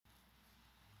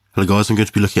Hello guys, I'm going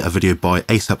to be looking at a video by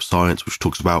AsapSCIENCE which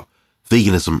talks about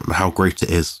veganism and how great it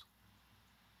is,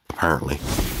 apparently.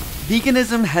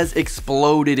 Veganism has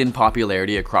exploded in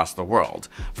popularity across the world.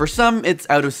 For some, it's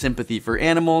out of sympathy for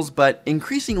animals, but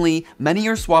increasingly, many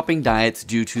are swapping diets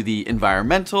due to the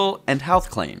environmental and health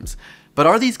claims. But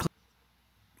are these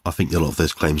I think a lot of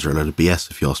those claims are a load of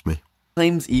BS, if you ask me.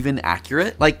 claims even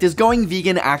accurate? Like, does going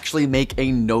vegan actually make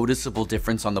a noticeable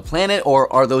difference on the planet,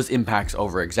 or are those impacts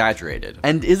over-exaggerated?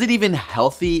 And is it even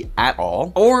healthy at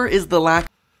all? Or is the lack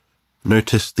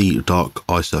Notice the dark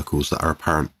eye circles that are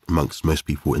apparent amongst most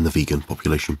people in the vegan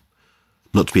population.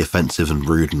 Not to be offensive and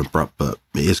rude and abrupt, but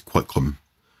it is quite common.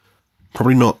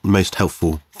 Probably not the most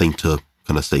helpful thing to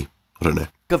kind of see. I don't know.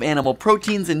 of animal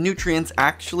proteins and nutrients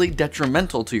actually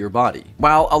detrimental to your body?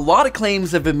 While a lot of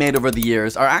claims have been made over the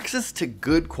years, our access to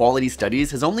good quality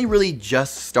studies has only really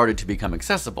just started to become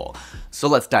accessible. So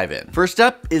let's dive in. First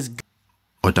up is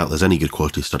I doubt there's any good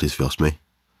quality studies, if you ask me.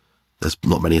 There's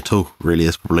not many at all, really.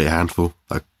 There's probably a handful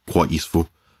that are quite useful.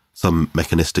 Some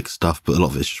mechanistic stuff, but a lot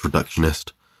of it's just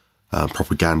reductionist,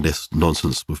 propagandist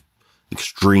nonsense with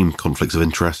extreme conflicts of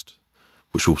interest,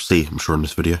 which we'll see, I'm sure, in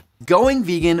this video. going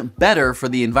vegan better for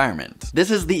the environment? This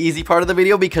is the easy part of the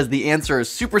video because the answer is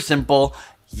super simple: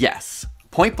 yes.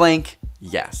 Point blank,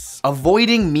 yes.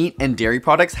 Avoiding meat and dairy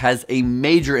products has a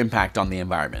major impact on the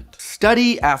environment.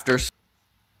 Study after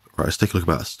Right, let's take a look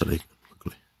at that study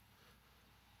quickly.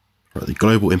 Right, the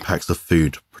global impacts of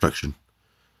food production.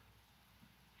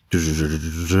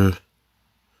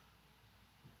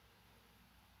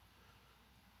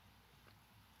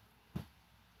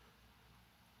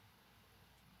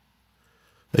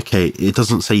 Okay, it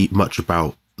doesn't say much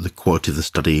about the quality of the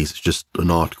studies, it's just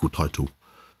an article title.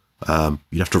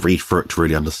 You'd have to read through it to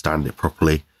really understand it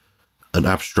properly. An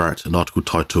abstract, an article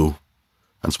title,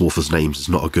 and some authors' names is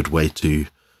not a good way to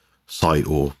cite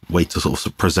or way to sort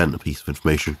of present a piece of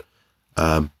information.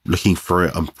 Looking through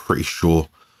it, I'm pretty sure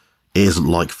it isn't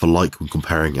like for like when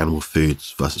comparing animal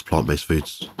foods versus plant-based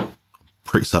foods. I'm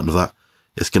pretty certain of that.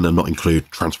 It's going to not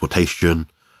include transportation,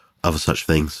 other such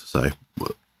things, so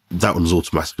that one's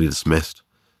automatically dismissed.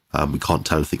 We can't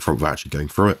tell anything from without actually going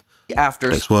through it. after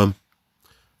Next one.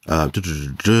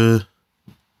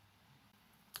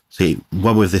 See,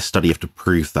 one with this study, you have to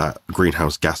prove that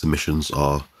greenhouse gas emissions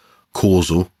are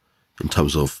causal in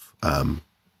terms of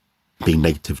being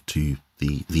negative to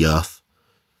the earth.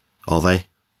 Are they?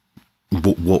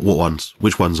 What ones?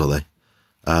 Which ones are they?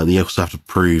 You also have to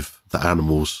prove that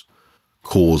animals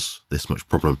cause this much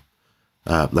problem.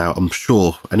 Now, I'm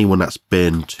sure anyone that's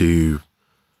been to,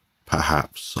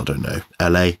 perhaps, I don't know,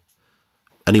 LA,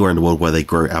 anywhere in the world where they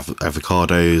grow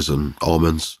avocados and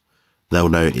almonds, they'll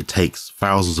know it takes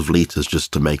thousands of litres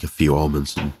just to make a few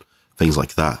almonds and things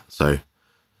like that. So,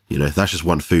 you know, that's just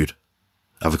one food.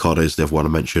 Avocados, the other one I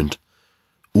mentioned.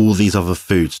 All these other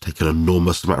foods take an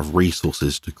enormous amount of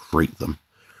resources to create them.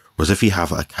 Whereas if you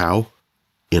have a cow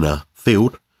in a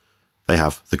field, they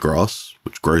have the grass,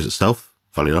 which grows itself,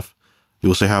 funny enough. You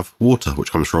also have water,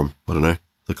 which comes from, I don't know,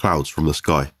 the clouds from the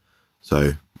sky.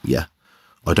 So, yeah,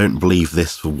 I don't believe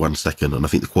this for 1 second, and I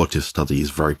think the quality of study is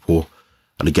very poor.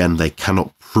 And again, they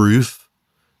cannot prove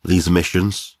these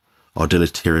emissions are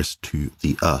deleterious to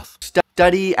the earth.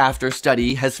 study after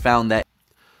study has found that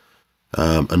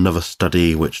Another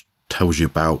study which tells you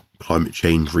about climate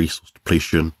change, resource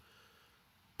depletion.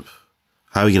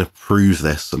 How are you going to prove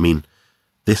this? I mean,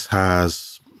 this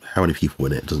has how many people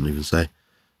in it? It doesn't even say.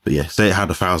 But yeah, say it had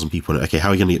 1,000 people in it. Okay, how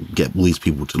are you going to get all these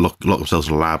people to lock themselves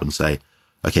in a lab and say,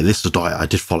 okay, this is a diet I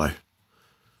did follow?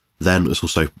 Then it's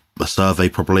also a survey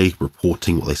probably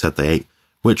reporting what they said they ate,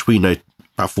 which we know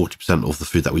about 40% of the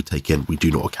food that we take in we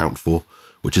do not account for,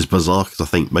 which is bizarre because I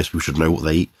think most people should know what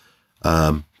they eat.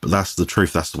 But that's the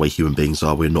truth. That's the way human beings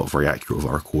are. We're not very accurate with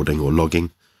our recording or logging.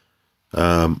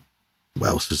 What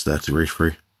else is there to read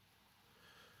through?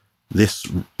 There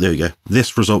we go.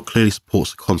 This result clearly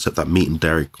supports the concept that meat and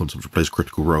dairy consumption plays a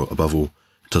critical role. Above all,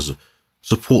 it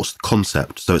supports the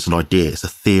concept. So it's an idea. It's a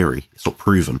theory. It's not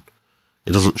proven.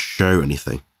 It doesn't show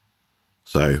anything.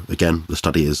 So again, the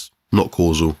study is not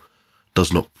causal.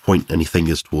 Does not point any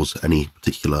fingers towards any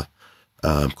particular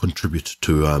contributor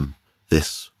to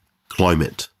this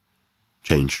climate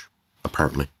change,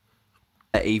 apparently.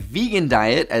 a vegan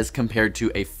diet as compared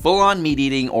to a full-on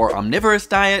meat-eating or omnivorous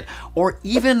diet, or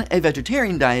even a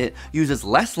vegetarian diet, uses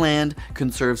less land,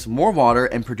 conserves more water,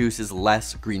 and produces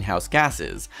less greenhouse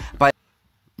gases. I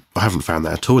haven't found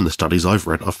that at all in the studies I've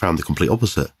read. I've found the complete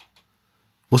opposite.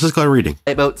 What's this guy reading?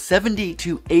 About 70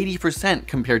 to 80%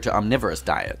 compared to omnivorous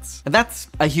diets. And that's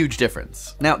a huge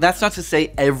difference. Now, that's not to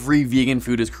say every vegan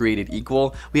food is created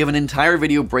equal. We have an entire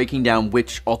video breaking down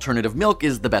which alternative milk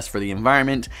is the best for the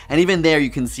environment, and even there you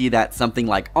can see that something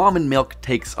like almond milk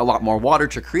takes a lot more water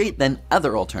to create than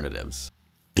other alternatives.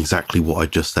 Exactly what I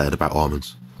just said about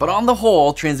almonds. But on the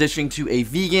whole, transitioning to a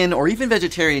vegan or even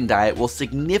vegetarian diet will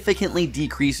significantly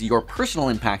decrease your personal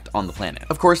impact on the planet.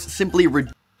 Of course, simply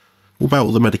What about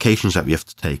all the medications that you have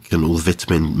to take and all the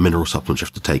vitamin, mineral supplements you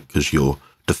have to take because you're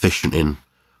deficient in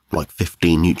like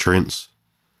 15 nutrients?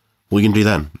 What are you going to do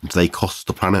then? Do they cost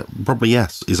the planet? Probably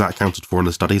yes. Is that accounted for in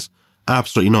the studies?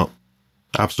 Absolutely not.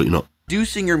 Absolutely not.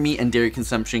 Reducing your meat and dairy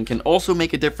consumption can also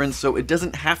make a difference, so it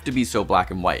doesn't have to be so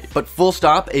black and white. But full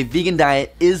stop, a vegan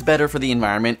diet is better for the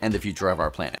environment and the future of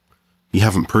our planet. You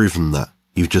haven't proven that.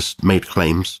 You've just made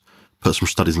claims, put some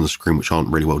studies on the screen which aren't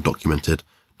really well documented,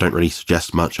 don't really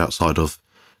suggest much outside of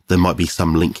there might be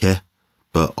some link here,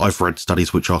 but I've read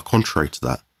studies which are contrary to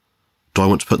that. Do I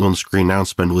want to put them on the screen now and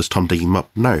spend all this time digging them up?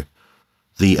 No.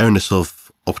 The onus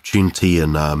of opportunity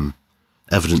and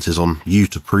evidence is on you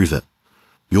to prove it.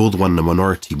 You're the one in the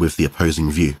minority with the opposing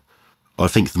view. I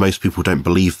think that most people don't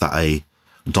believe that a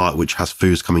diet which has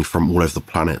foods coming from all over the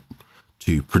planet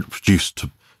to produce, to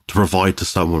provide to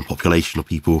some population of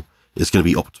people is going to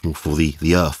be optimal for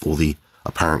the Earth or the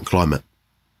apparent climate.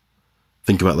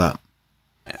 Think about that.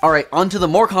 Alright, on to the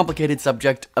more complicated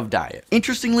subject of diet.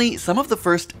 Interestingly, some of the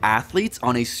first athletes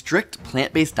on a strict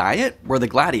plant-based diet were the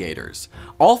gladiators.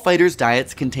 All fighters'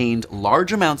 diets contained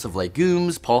large amounts of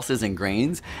legumes, pulses, and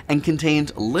grains, and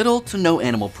contained little to no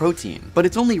animal protein. But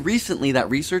it's only recently that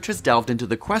research has delved into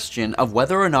the question of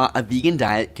whether or not a vegan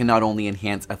diet can not only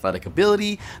enhance athletic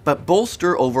ability, but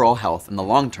bolster overall health in the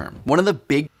long term. One of the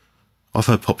big... I've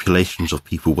heard populations of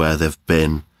people where there've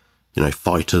been,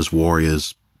 fighters,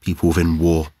 warriors, people within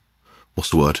war, what's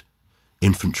the word?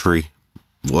 Infantry,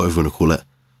 whatever you want to call it.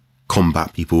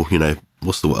 Combat people,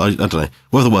 what's the word? I don't know.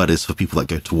 Whatever the word is for people that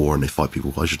go to war and they fight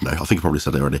people, I should know. I think I probably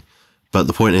said it already. But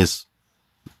the point is,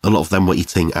 a lot of them were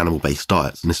eating animal-based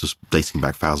diets, and this was dating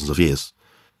back thousands of years.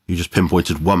 You just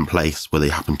pinpointed one place where they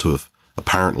happened to have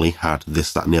apparently had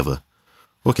this, that, and the other.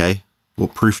 Okay,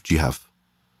 what proof do you have?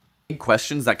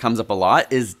 Questions that comes up a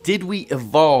lot is, did we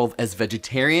evolve as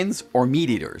vegetarians or meat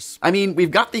eaters? I mean,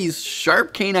 we've got these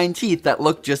sharp canine teeth that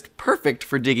look just perfect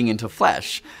for digging into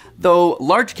flesh. Though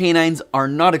large canines are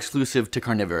not exclusive to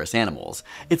carnivorous animals.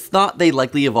 It's thought they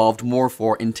likely evolved more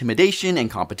for intimidation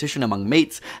and competition among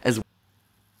mates as...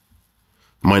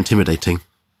 Am I intimidating?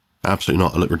 Absolutely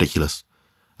not. I look ridiculous.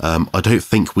 I don't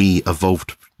think we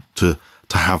evolved to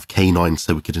have canines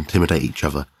so we could intimidate each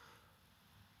other.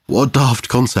 What a daft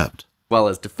concept. Well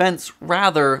as defense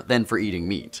rather than for eating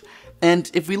meat. And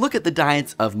if we look at the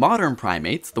diets of modern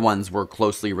primates, the ones we're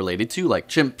closely related to, like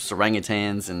chimps,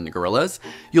 orangutans, and gorillas,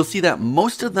 you'll see that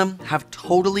most of them have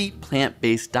totally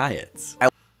plant-based diets.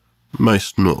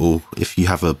 Most, not all. If you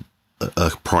have a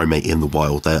primate in the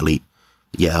wild, they'll eat,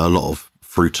 a lot of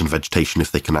fruit and vegetation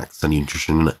if they can access any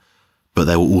nutrition in it. But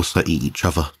they will also eat each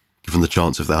other, given the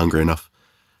chance if they're hungry enough.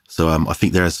 So I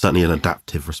think there is certainly an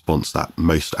adaptive response that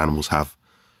most animals have.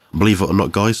 Believe it or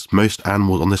not, guys, most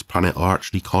animals on this planet are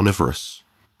actually carnivorous,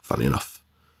 funny enough.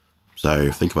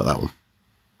 So think about that one.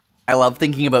 I love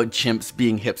thinking about chimps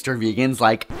being hipster vegans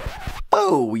like,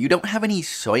 oh, you don't have any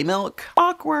soy milk?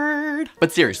 Awkward.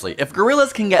 But seriously, if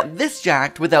gorillas can get this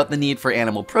jacked without the need for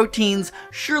animal proteins,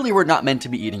 surely we're not meant to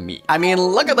be eating meat. I mean,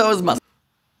 look at those muscles.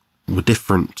 We're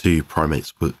different to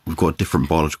primates, but we've got a different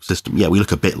biological system. Yeah, we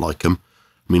look a bit like them.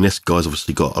 I mean, this guy's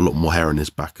obviously got a lot more hair on his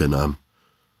back and,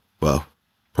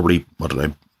 probably, I don't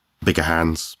know, bigger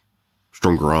hands,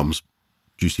 stronger arms,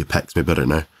 juicier pecs, maybe, I don't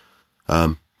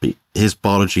know. But his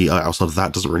biology outside of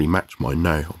that doesn't really match mine,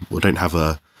 no. I don't have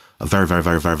a very, very,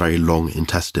 very, very, very long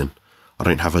intestine. I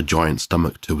don't have a giant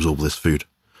stomach to absorb this food.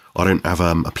 I don't have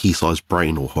a pea-sized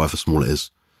brain or however small it is.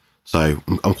 So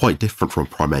I'm quite different from a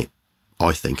primate,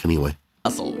 I think, anyway.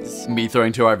 Muscles. Me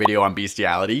throwing to our video on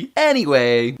bestiality.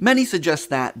 Anyway, many suggest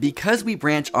that because we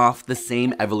branch off the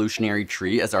same evolutionary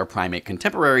tree as our primate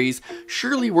contemporaries,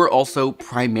 surely we're also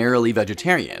primarily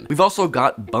vegetarian. We've also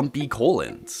got bumpy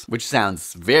colons, which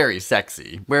sounds very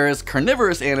sexy, whereas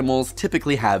carnivorous animals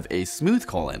typically have a smooth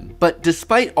colon. But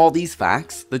despite all these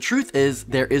facts, the truth is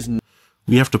there is no...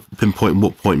 We have to pinpoint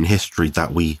what point in history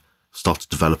that we start to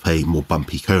develop a more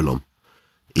bumpy colon.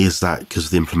 Is that because of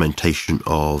the implementation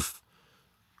of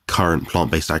current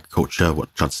plant-based agriculture, which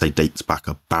I'd say dates back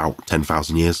about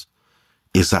 10,000 years?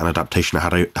 Is that an adaptation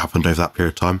that had happened over that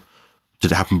period of time?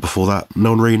 Did it happen before that?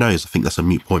 No one really knows. I think that's a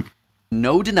moot point.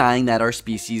 no denying that our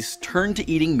species turned to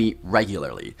eating meat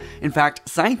regularly. In fact,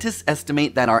 scientists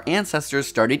estimate that our ancestors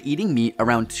started eating meat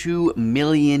around 2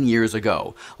 million years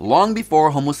ago, long before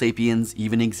Homo sapiens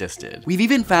even existed. We've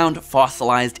even found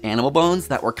fossilized animal bones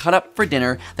that were cut up for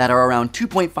dinner that are around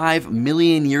 2.5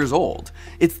 million years old.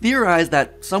 It's theorized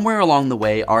that somewhere along the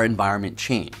way our environment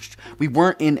changed. We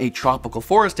weren't in a tropical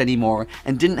forest anymore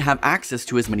and didn't have access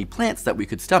to as many plants that we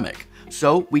could stomach.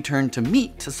 So we turned to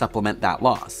meat to supplement that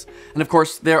loss. And of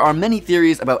course, there are many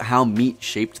theories about how meat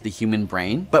shaped the human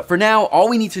brain, but for now, all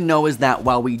we need to know is that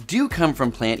while we do come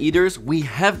from plant eaters, we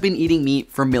have been eating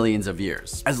meat for millions of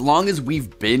years. As long as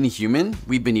we've been human,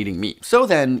 we've been eating meat. So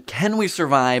then, can we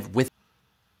survive without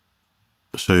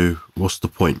what's the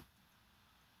point?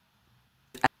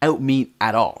 meat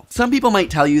at all? Some people might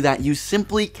tell you that you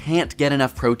simply can't get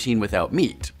enough protein without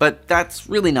meat, but that's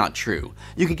really not true.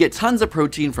 You can get tons of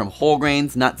protein from whole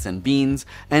grains, nuts, and beans,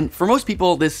 and for most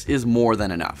people, this is more than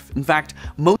enough. In fact,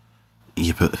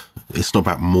 Yeah, but it's not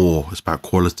about more, it's about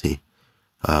quality.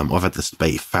 I've had this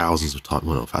debate thousands of times,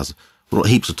 well, not thousands, but not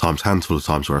heaps of times, handful of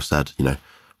times where I've said, you know,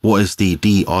 what is the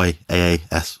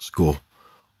DIAAS score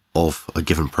of a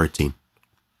given protein?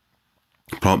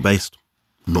 Plant-based,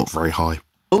 not very high.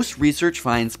 Most research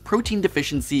finds protein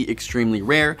deficiency extremely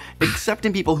rare, except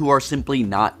in people who are simply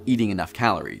not eating enough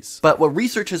calories. But what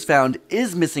research has found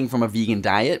is missing from a vegan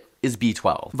diet is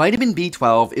B12. Vitamin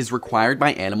B12 is required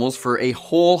by animals for a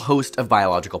whole host of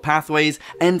biological pathways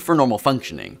and for normal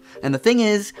functioning. And the thing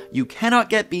is, you cannot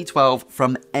get B12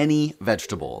 from any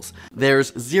vegetables.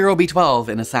 There's zero B12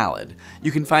 in a salad.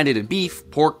 You can find it in beef,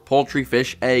 pork, poultry,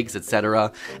 fish, eggs,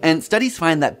 etc. And studies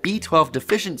find that B12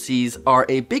 deficiencies are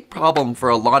a big problem for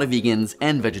a lot of vegans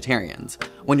and vegetarians.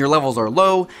 When your levels are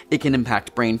low, it can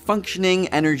impact brain functioning,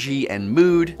 energy, and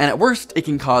mood, and at worst, it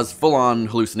can cause full-on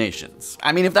hallucinations.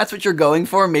 I mean, if that's what you're going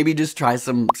for, maybe just try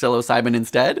some psilocybin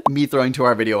instead. Me throwing to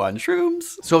our video on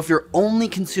shrooms. So if you're only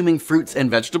consuming fruits and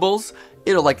vegetables,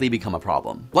 it'll likely become a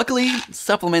problem. Luckily,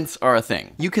 supplements are a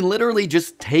thing. You can literally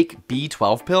just take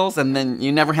B12 pills and then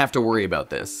you never have to worry about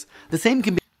this. The same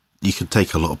can be— You can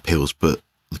take a lot of pills, but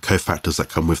the cofactors that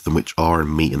come with them, which are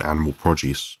in meat and animal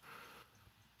produce,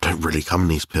 don't really come in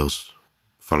these pills,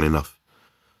 funnily enough.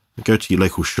 You go to your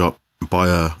local shop, buy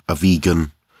a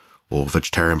vegan or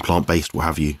vegetarian, plant-based, what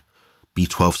have you,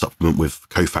 B12 supplement with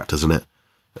cofactors in it.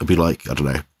 It'll be like, I don't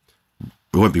know,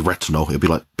 it won't be retinol, it'll be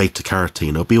like beta-carotene.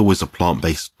 It'll be always a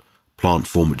plant-based plant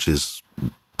form, which is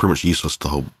pretty much useless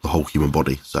to the whole human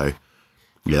body. So,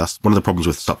 yeah, that's one of the problems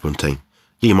with supplementing.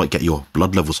 Yeah, you might get your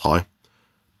blood levels high,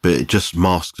 but it just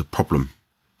masks a problem.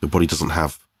 Your body doesn't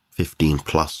have 15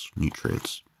 plus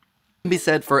nutrients. Be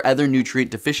said for other nutrient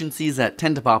deficiencies that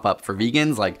tend to pop up for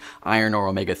vegans, like iron or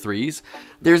omega-3s.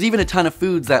 There's even a ton of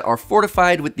foods that are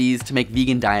fortified with these to make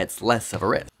vegan diets less of a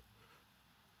risk.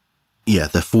 Yeah,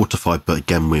 they're fortified, but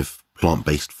again with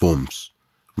plant-based forms,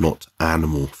 not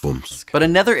animal forms. But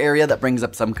another area that brings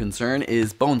up some concern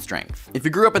is bone strength. If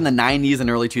you grew up in the 90s and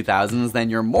early 2000s, then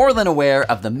you're more than aware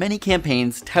of the many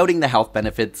campaigns touting the health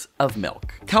benefits of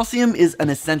milk. Calcium is an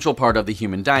essential part of the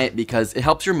human diet because it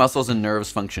helps your muscles and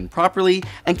nerves function properly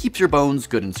and keeps your bones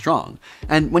good and strong.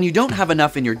 And when you don't have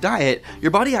enough in your diet,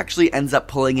 your body actually ends up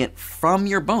pulling it from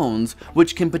your bones,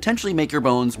 which can potentially make your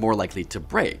bones more likely to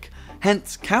break.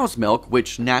 Hence, cow's milk,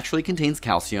 which naturally contains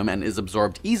calcium and is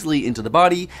absorbed easily into the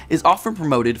body, is often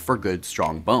promoted for good,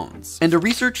 strong bones. And a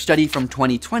research study from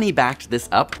 2020 backed this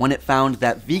up when it found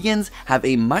that vegans have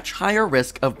a much higher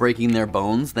risk of breaking their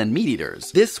bones than meat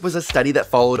eaters. This was a study that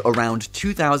followed around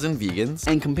 2,000 vegans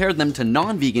and compared them to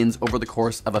non-vegans over the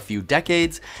course of a few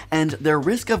decades, and their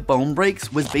risk of bone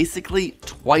breaks was basically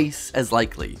twice as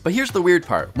likely. But here's the weird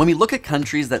part. When we look at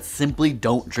countries that simply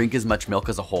don't drink as much milk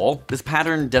as a whole, this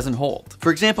pattern doesn't hold.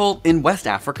 For example, in West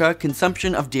Africa,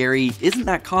 consumption of dairy isn't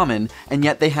that common, and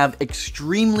yet they have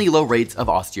extremely low rates of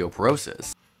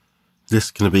osteoporosis.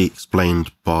 This can be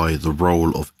explained by the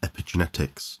role of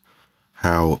epigenetics,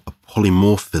 how a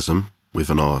polymorphism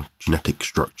within our genetic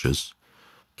structures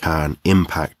can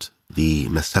impact the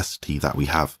necessity that we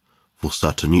have for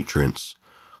certain nutrients.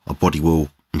 Our body will,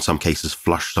 in some cases,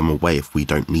 flush some away if we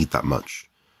don't need that much.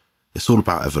 It's all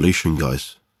about evolution,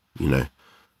 guys, you know.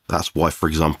 That's why, for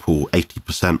example,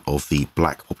 80% of the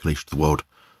black population of the world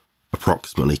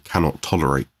approximately cannot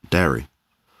tolerate dairy.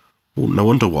 Well, no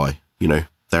wonder why. You know,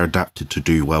 they're adapted to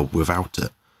do well without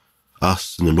it.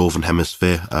 Us in the Northern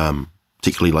Hemisphere,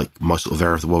 particularly like my sort of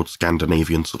area of the world,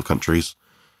 Scandinavian sort of countries,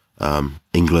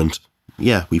 England,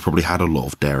 yeah, we probably had a lot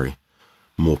of dairy,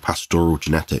 more pastoral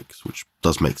genetics, which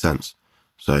does make sense.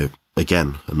 So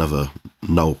again, another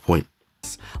null point.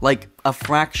 less, like a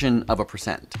fraction of a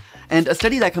percent. And a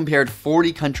study that compared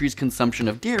 40 countries' consumption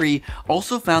of dairy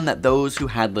also found that those who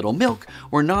had little milk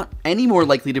were not any more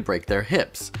likely to break their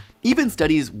hips. Even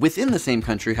studies within the same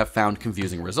country have found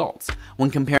confusing results.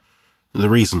 When comparing the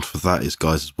reason for that is,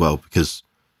 guys, as well, because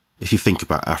if you think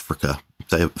about Africa,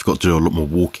 they've got to do a lot more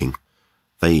walking.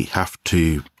 They have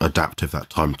to adapt over that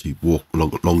time to walk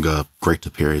longer, greater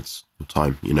periods of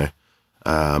time, you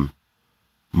know,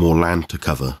 more land to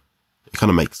cover. It kind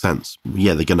of makes sense.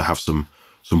 Yeah, they're going to have some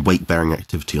weight-bearing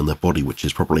activity on their body, which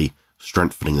is probably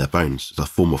strengthening their bones. It's a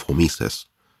form of hormesis.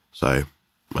 So,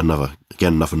 another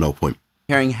null point.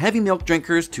 Comparing heavy milk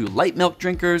drinkers to light milk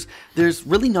drinkers, there's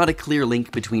really not a clear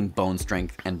link between bone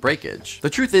strength and breakage. The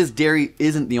truth is, dairy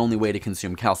isn't the only way to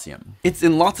consume calcium. It's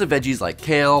in lots of veggies like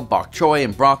kale, bok choy,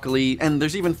 and broccoli, and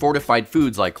there's even fortified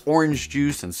foods like orange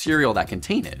juice and cereal that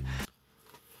contain it.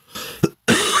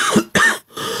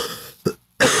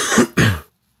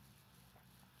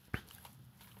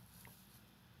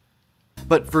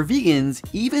 But for vegans,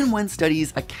 even when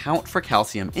studies account for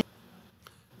calcium,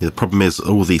 the problem is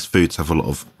all these foods have a lot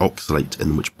of oxalate in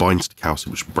them, which binds to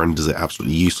calcium, which renders it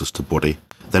absolutely useless to the body.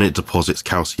 Then it deposits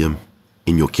calcium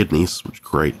in your kidneys, which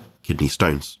create kidney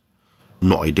stones.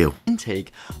 Not ideal.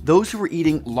 Intake, those who were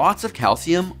eating lots of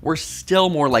calcium were still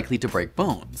more likely to break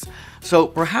bones. So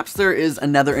perhaps there is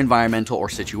another environmental or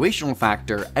situational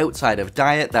factor outside of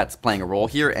diet that's playing a role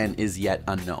here and is yet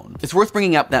unknown. It's worth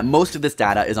bringing up that most of this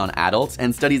data is on adults,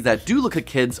 and studies that do look at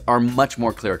kids are much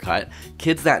more clear-cut.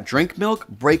 Kids that drink milk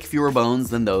break fewer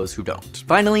bones than those who don't.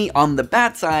 Finally, on the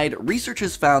bad side, research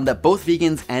has found that both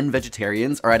vegans and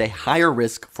vegetarians are at a higher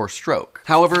risk for stroke.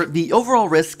 However, the overall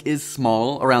risk is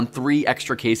small, around 3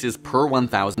 extra cases per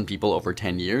 1,000 people over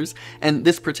 10 years, and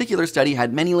this particular study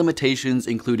had many limitations,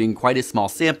 including quite a small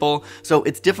sample, so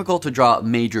it's difficult to draw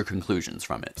major conclusions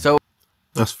from it. So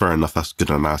that's fair enough. That's good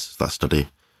analysis, that study.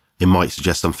 It might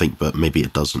suggest something, but maybe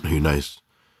it doesn't. Who knows?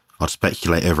 I'd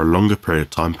speculate over a longer period of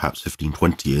time, perhaps 15,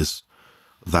 20 years,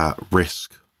 that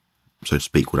risk, so to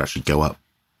speak, would actually go up.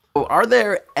 Are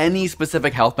there any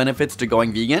specific health benefits to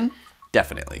going vegan?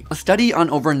 Definitely. A study on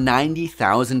over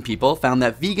 90,000 people found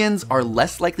that vegans are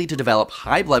less likely to develop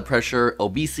high blood pressure,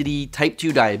 obesity, type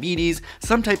 2 diabetes,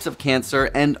 some types of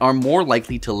cancer, and are more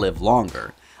likely to live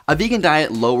longer. A vegan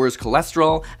diet lowers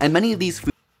cholesterol, and many of these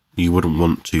foods... You wouldn't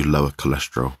want to lower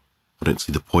cholesterol. I don't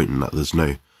see the point in that. There's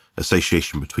no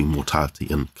association between mortality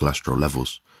and cholesterol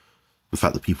levels. In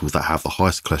fact, the people that have the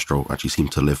highest cholesterol actually seem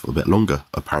to live a bit longer,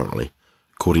 apparently,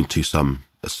 according to some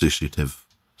associative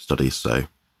studies, so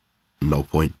no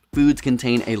point. Foods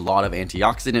contain a lot of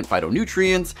antioxidant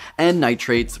phytonutrients and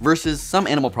nitrates versus some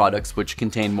animal products which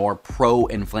contain more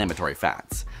pro-inflammatory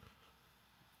fats.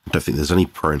 I don't think there's any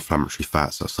pro-inflammatory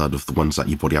fats outside of the ones that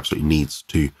your body absolutely needs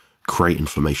to create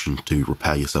inflammation, to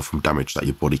repair yourself from damage that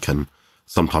your body can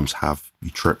sometimes have.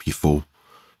 You trip, you fall,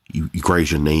 you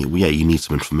graze your knee. Well, yeah, you need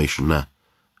some inflammation there.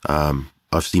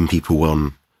 I've seen people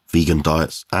on vegan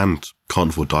diets and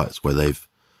carnivore diets where they've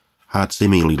had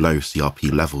seemingly low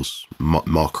CRP levels,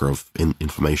 marker of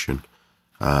inflammation.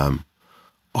 I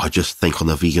just think on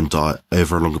the vegan diet,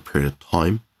 over a longer period of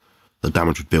time, the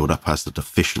damage would build up as the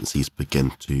deficiencies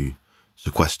begin to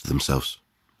sequester themselves.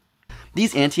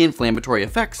 These anti-inflammatory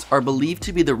effects are believed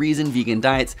to be the reason vegan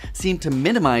diets seem to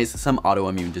minimize some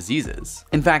autoimmune diseases.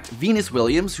 In fact, Venus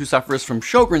Williams, who suffers from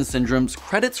Sjogren's syndromes,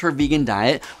 credits her vegan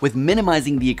diet with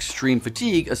minimizing the extreme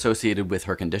fatigue associated with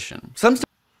her condition.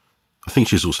 I think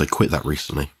she's also quit that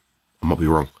recently. I might be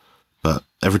wrong. But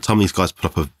every time these guys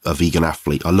put up a vegan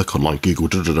athlete, I look online,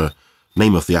 Google,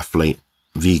 name of the athlete,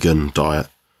 vegan diet.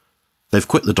 They've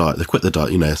quit the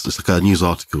diet, you know, it's like a news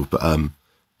article. But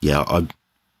yeah,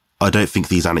 I don't think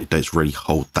these anecdotes really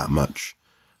hold that much.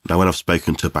 Now, when I've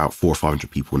spoken to about 400 or 500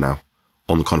 people now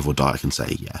on the carnivore diet, I can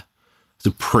say, yeah, it's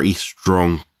a pretty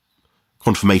strong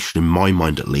confirmation in my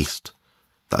mind, at least,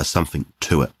 that there's something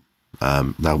to it.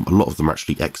 Now, a lot of them are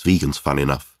actually ex-vegans, funny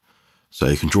enough. So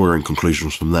you can draw your own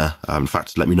conclusions from there. In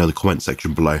fact, let me know in the comment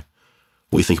section below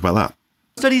what you think about that.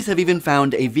 Studies have even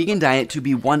found a vegan diet to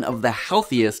be one of the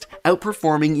healthiest,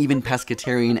 outperforming even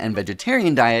pescatarian and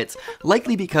vegetarian diets,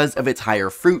 likely because of its higher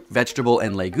fruit, vegetable,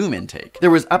 and legume intake.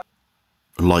 There was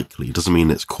Likely, it doesn't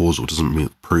mean it's causal, it doesn't mean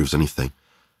it proves anything.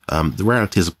 The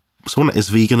reality is, someone that is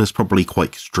vegan is probably quite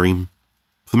extreme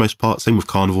for the most part. Same with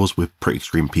carnivores, we're pretty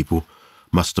extreme people,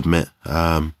 must admit.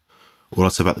 All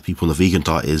I'd say about the people on the vegan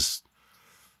diet is,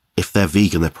 if they're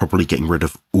vegan, they're probably getting rid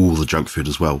of all the junk food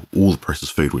as well, all the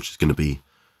processed food, which is going to be,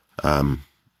 at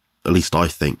least I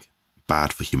think,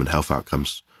 bad for human health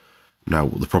outcomes. Now,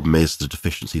 the problem is the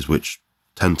deficiencies which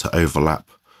tend to overlap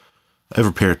over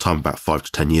a period of time, about 5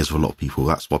 to 10 years for a lot of people.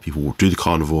 That's why people will do the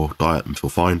carnivore diet and feel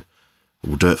fine.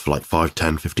 We'll do it for like 5,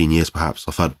 10, 15 years perhaps.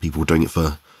 I've had people doing it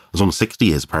for as long as 60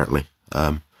 years apparently.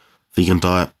 Vegan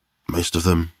diet, most of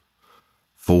them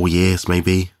 4 years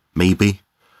maybe.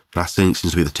 That seems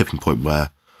to be the tipping point where,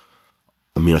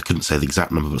 I mean, I couldn't say the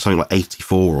exact number, but something like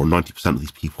 84 or 90% of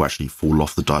these people actually fall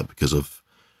off the diet because of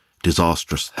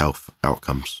disastrous health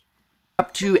outcomes.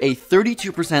 Up to a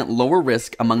 32% lower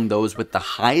risk among those with the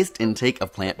highest intake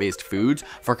of plant-based foods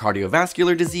for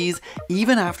cardiovascular disease,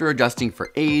 even after adjusting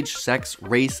for age, sex,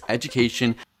 race,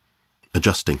 education.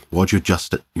 Adjusting. Why do you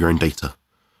adjust your own data?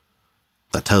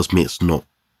 That tells me it's not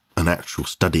an actual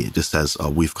study. It just says,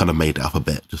 oh, we've kind of made it up a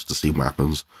bit just to see what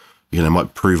happens. You know, it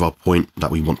might prove our point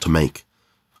that we want to make.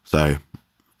 So,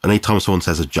 anytime someone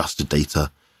says adjusted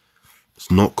data, it's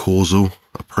not causal.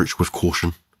 Approach with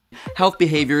caution. Health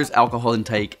behaviors, alcohol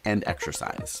intake, and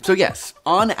exercise. So yes,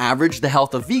 on average, the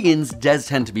health of vegans does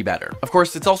tend to be better. Of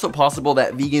course, it's also possible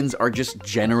that vegans are just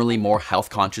generally more health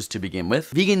conscious to begin with.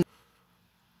 Vegan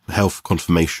health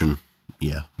confirmation,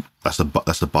 yeah, that's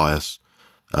a bias.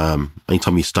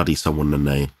 Anytime you study someone and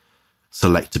they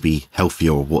select to be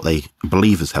healthier or what they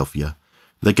believe is healthier,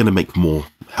 they're going to make more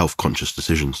health conscious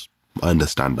decisions. I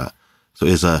understand that. So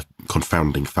it is a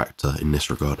confounding factor in this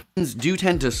regard. Vegans do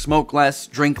tend to smoke less,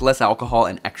 drink less alcohol,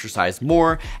 and exercise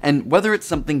more, and whether it's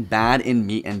something bad in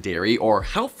meat and dairy or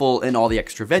helpful in all the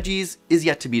extra veggies is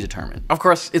yet to be determined. Of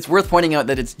course, it's worth pointing out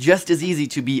that it's just as easy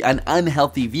to be an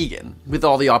unhealthy vegan, with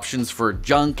all the options for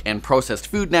junk and processed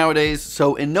food nowadays,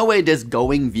 so in no way does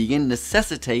going vegan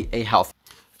necessitate a health.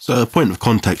 So a point of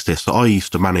context here, so I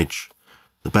used to manage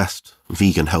the best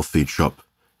vegan health food shop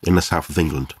in the south of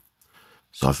England.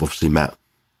 So I've obviously met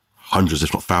hundreds,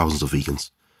 if not thousands, of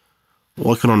vegans.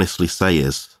 What I can honestly say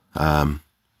is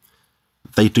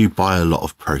they do buy a lot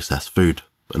of processed food,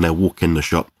 and they'll walk in the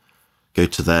shop, go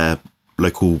to their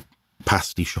local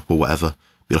pasty shop or whatever,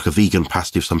 be like a vegan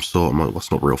pasty of some sort. I'm like,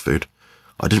 that's not real food.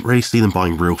 I didn't really see them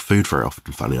buying real food very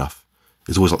often, funny enough.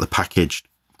 It's always like the packaged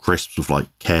crisps with like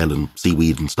kale and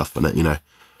seaweed and stuff in it, you know.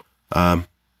 So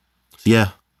yeah,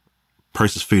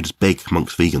 processed food is big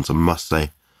amongst vegans, I must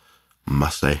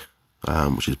say,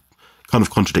 which is kind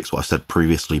of contradicts what I said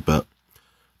previously, but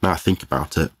now I think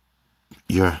about it,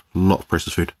 yeah, a lot of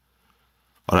processed food.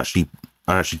 I'd actually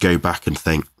go back and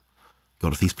think,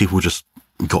 God, if these people just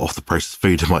got off the processed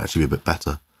food, it might actually be a bit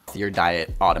better. Your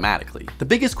diet automatically. The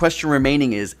biggest question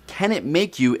remaining is, can it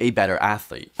make you a better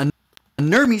athlete? A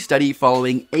NERMI study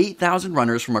following 8,000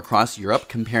 runners from across Europe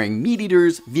comparing meat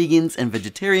eaters, vegans, and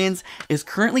vegetarians is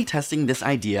currently testing this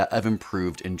idea of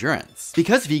improved endurance.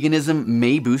 Because veganism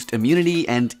may boost immunity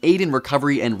and aid in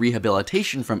recovery and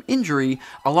rehabilitation from injury,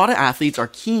 a lot of athletes are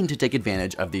keen to take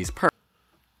advantage of these perks.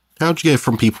 How do you go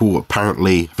from people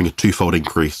apparently having a twofold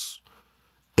increase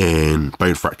in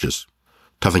bone fractures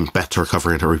to having better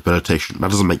recovery and rehabilitation?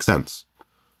 That doesn't make sense.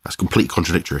 That's completely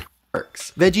contradictory.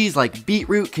 Veggies like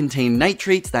beetroot contain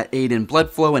nitrates that aid in blood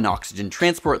flow and oxygen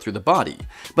transport through the body.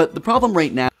 But the problem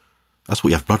right now, that's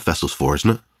what you have blood vessels for, isn't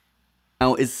it?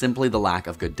 Is simply the lack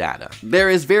of good data. There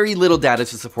is very little data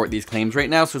to support these claims right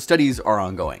now, so studies are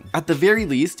ongoing. At the very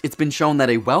least, it's been shown that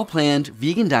a well-planned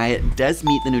vegan diet does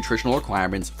meet the nutritional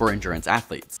requirements for endurance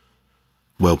athletes.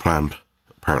 Well planned,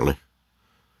 apparently.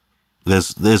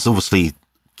 There's obviously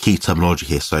key terminology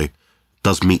here, so it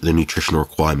does meet the nutritional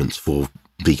requirements for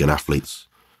vegan athletes.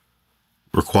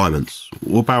 Requirements.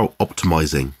 What about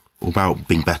optimizing? What about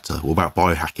being better? What about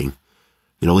biohacking?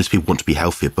 You know, all these people want to be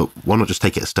healthier, but why not just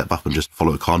take it a step up and just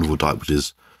follow a carnivore diet, which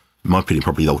is, in my opinion,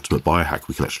 probably the ultimate biohack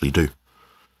we can actually do.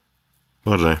 I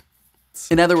don't know.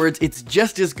 In other words, it's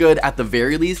just as good at the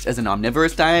very least as an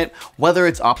omnivorous diet. Whether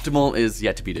it's optimal is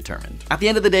yet to be determined. At the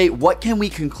end of the day, what can we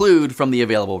conclude from the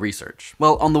available research?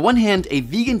 Well, on the one hand, a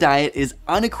vegan diet is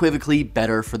unequivocally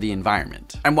better for the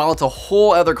environment. And while it's a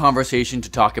whole other conversation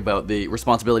to talk about the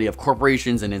responsibility of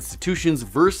corporations and institutions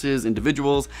versus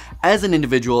individuals, as an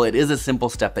individual, it is a simple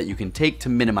step that you can take to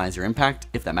minimize your impact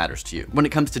if that matters to you. When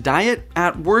it comes to diet,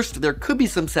 at worst, there could be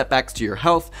some setbacks to your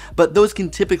health, but those can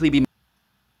typically be.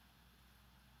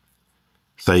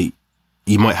 So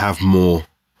you might have more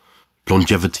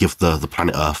longevity of the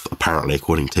planet Earth, apparently,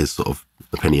 according to his sort of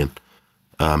opinion.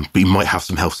 But you might have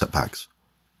some health setbacks.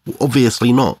 Well,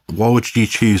 obviously not. Why would you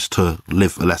choose to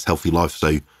live a less healthy life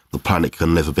so the planet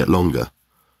can live a bit longer?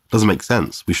 Doesn't make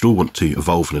sense. We should all want to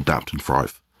evolve and adapt and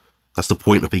thrive. That's the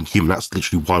point of being human. That's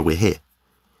literally why we're here.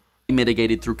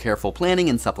 mitigated through careful planning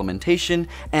and supplementation,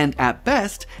 and at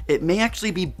best, it may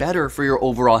actually be better for your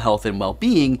overall health and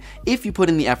well-being if you put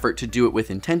in the effort to do it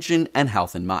with intention and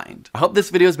health in mind. I hope this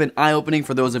video has been eye-opening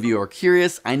for those of you who are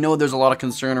curious. I know there's a lot of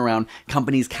concern around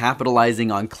companies capitalizing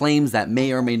on claims that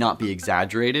may or may not be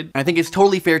exaggerated. I think it's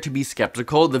totally fair to be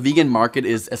skeptical. The vegan market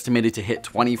is estimated to hit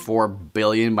 24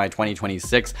 billion by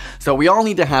 2026, so we all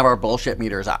need to have our bullshit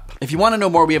meters up. If you want to know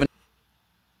more, we have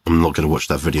I'm not going to watch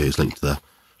that video, it's linked there.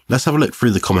 Let's have a look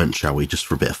through the comments, shall we, just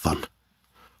for a bit of fun.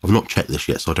 I've not checked this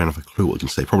yet, so I don't have a clue what I can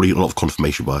say. Probably a lot of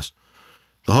confirmation bias.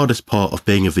 The hardest part of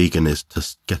being a vegan is to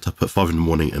get up at 5 in the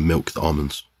morning and milk the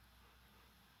almonds.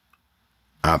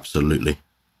 Absolutely.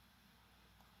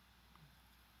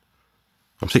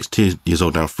 I'm 62 years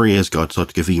old now. 3 years ago, I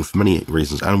decided to go vegan for many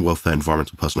reasons: animal welfare,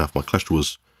 environmental, personal health. My cholesterol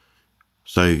was...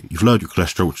 So, you've lowered your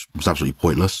cholesterol, which was absolutely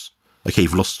pointless. Okay,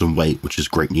 you've lost some weight, which is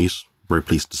great news. Very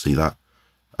pleased to see that.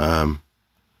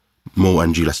 More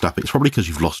energy, less napping. It's probably because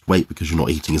you've lost weight because you're not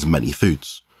eating as many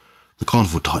foods. The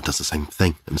carnivore diet does the same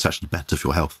thing, and it's actually better for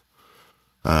your health.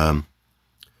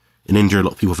 In India, a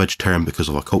lot of people are vegetarian because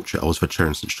of our culture. I was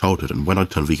vegetarian since childhood, and when I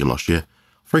turned vegan last year,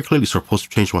 I very clearly saw a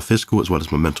positive change in my physical as well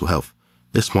as my mental health.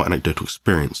 This is my anecdotal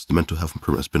experience. The mental health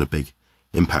improvement has been a big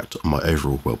impact on my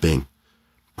overall well-being.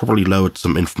 Probably lowered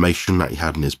some inflammation that he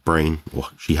had in his brain, or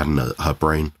she had in her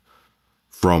brain,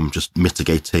 from just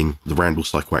mitigating the Randall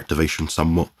cycle activation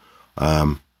somewhat.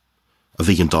 A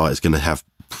vegan diet is going to have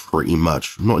pretty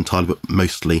much, not entirely, but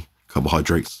mostly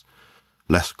carbohydrates,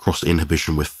 less cross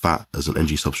inhibition with fat as an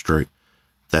energy substrate.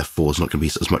 Therefore, there's not going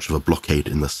to be as much of a blockade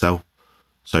in the cell.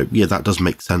 So yeah, that does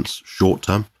make sense short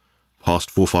term. Past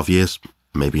 4 or 5 years,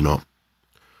 maybe not.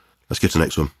 Let's get to the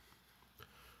next one.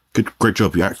 Great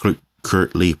job. You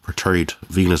accurately portrayed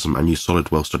veganism and used solid,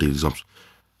 well-studied examples.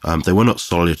 They were not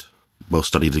solid,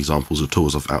 well-studied examples at all,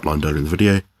 as I've outlined earlier in the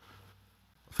video.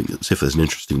 I think, let's see if there's an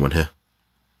interesting one here.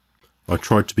 I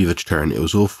tried to be vegetarian. It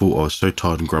was awful. I was so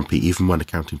tired and grumpy, even when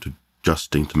accounting to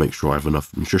adjusting to make sure I have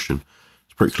enough nutrition.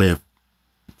 It's pretty clear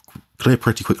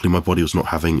pretty quickly my body was not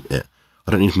having it.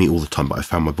 I don't need meat all the time, but I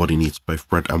found my body needs both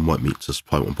red and white meat to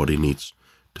supply what my body needs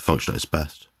to function at its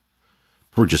best.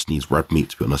 Probably just needs red meat,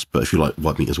 to be honest, but if you like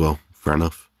white meat as well, fair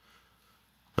enough.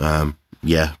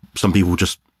 Yeah, some people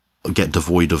just get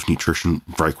devoid of nutrition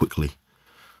very quickly.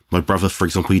 My brother, for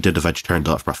example, he did a vegetarian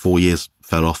diet for about 4 years,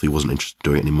 fell off, he wasn't interested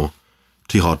in doing it anymore.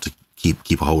 Too hard to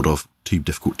keep a hold of, too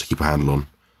difficult to keep a handle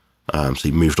on. So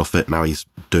he moved off it. Now he's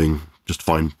doing just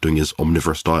fine, doing his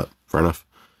omnivorous diet, fair enough.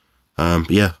 But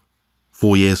yeah,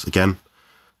 4 years again.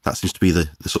 That seems to be the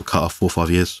sort of cut-off, 4 or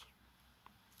 5 years.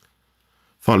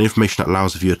 Finally, information that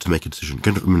allows the viewer to make a decision.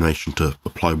 Good information to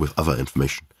apply with other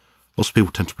information. Lots of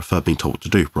people tend to prefer being told what to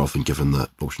do rather than given the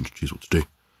option to choose what to do.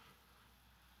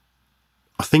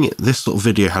 I think this sort of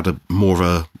video had more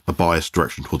of a biased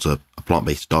direction towards a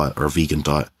plant-based diet or a vegan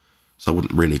diet, so I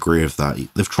wouldn't really agree with that.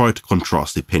 They've tried to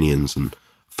contrast the opinions and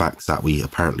facts that we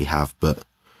apparently have, but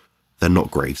they're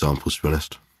not great examples, to be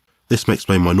honest. This may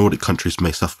explain why Nordic countries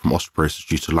may suffer from osteoporosis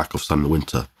due to lack of sun in the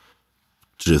winter,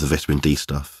 to do with the vitamin D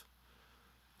stuff.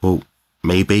 Well,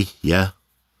 maybe, yeah.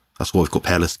 That's why we've got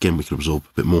paleress skin, we can absorb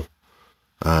a bit more.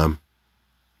 I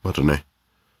don't know.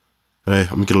 I'm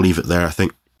going to leave it there, I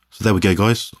think. So there we go,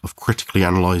 guys. I've critically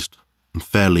analysed and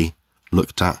fairly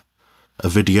looked at a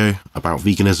video about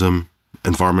veganism,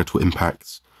 environmental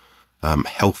impacts,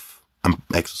 health and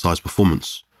exercise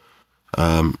performance.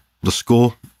 The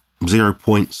score, 0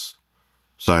 points.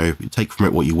 So you take from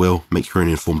it what you will, make your own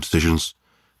informed decisions.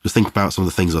 Just think about some of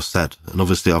the things I've said. And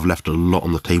obviously I've left a lot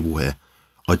on the table here.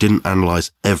 I didn't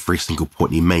analyse every single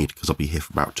point you made because I'll be here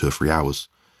for about 2 or 3 hours.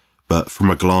 But from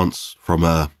a glance, from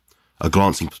a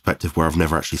glancing perspective where I've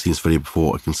never actually seen this video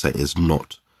before, I can say it is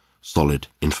not solid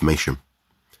information.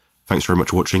 Thanks very much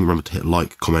for watching. Remember to hit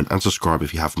like, comment and subscribe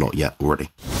if you have not yet already.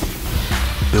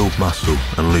 Build muscle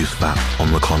and lose fat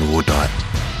on the carnivore diet.